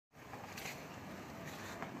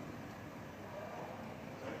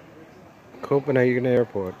Copenhagen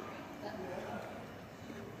Airport.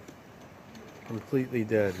 Completely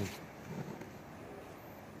dead.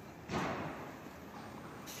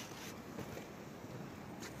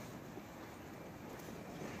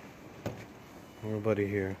 Nobody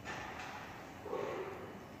here.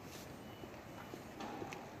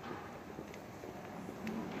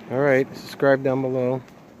 Alright, subscribe down below.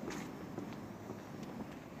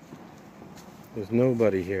 There's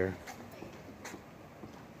nobody here.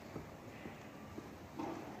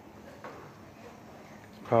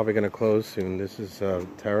 It's probably going to close soon. This is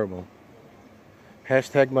terrible.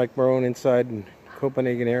 Hashtag Mike Merone inside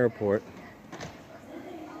Copenhagen Airport.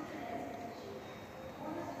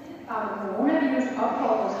 Coronavirus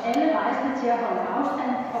opfordres alle rejsende til at holde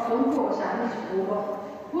afstand og undgå at samles i grupper.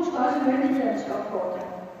 Husk også myndighedernes opfordring.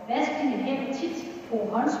 Vask dine hænder tit, brug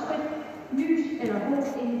håndsprit, nys eller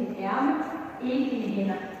host ind i dit ærme, ikke dine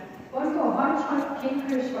hænder. Undgå håndtryk,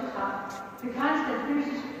 kindkys og kram. Begræns den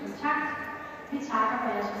fysiske kontakt. Vi takker for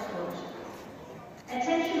jeres forståelse.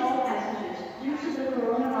 Attention all passengers. Due to the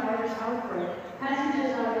coronavirus outbreak,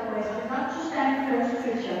 passengers are requested not to stand close to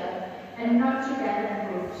each other and not to gather in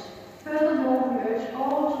groups. Furthermore, we urge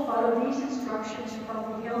all to follow these instructions from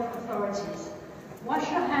the health authorities. Wash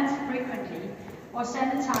your hands frequently or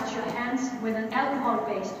sanitize your hands with an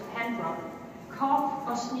alcohol-based hand rub. Cough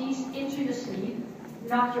or sneeze into your sleeve,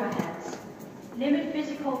 not your hands. Limit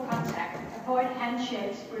physical contact, avoid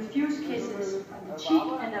handshakes, refuse kisses on the cheek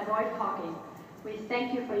and avoid hugging. We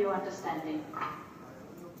thank you for your understanding.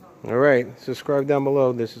 Alright, subscribe down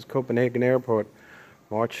below. This is Copenhagen Airport,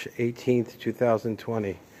 March 18th,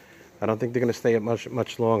 2020. I don't think they're going to stay up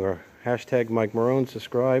much longer. Hashtag Mike Merone,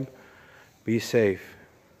 subscribe. Be safe.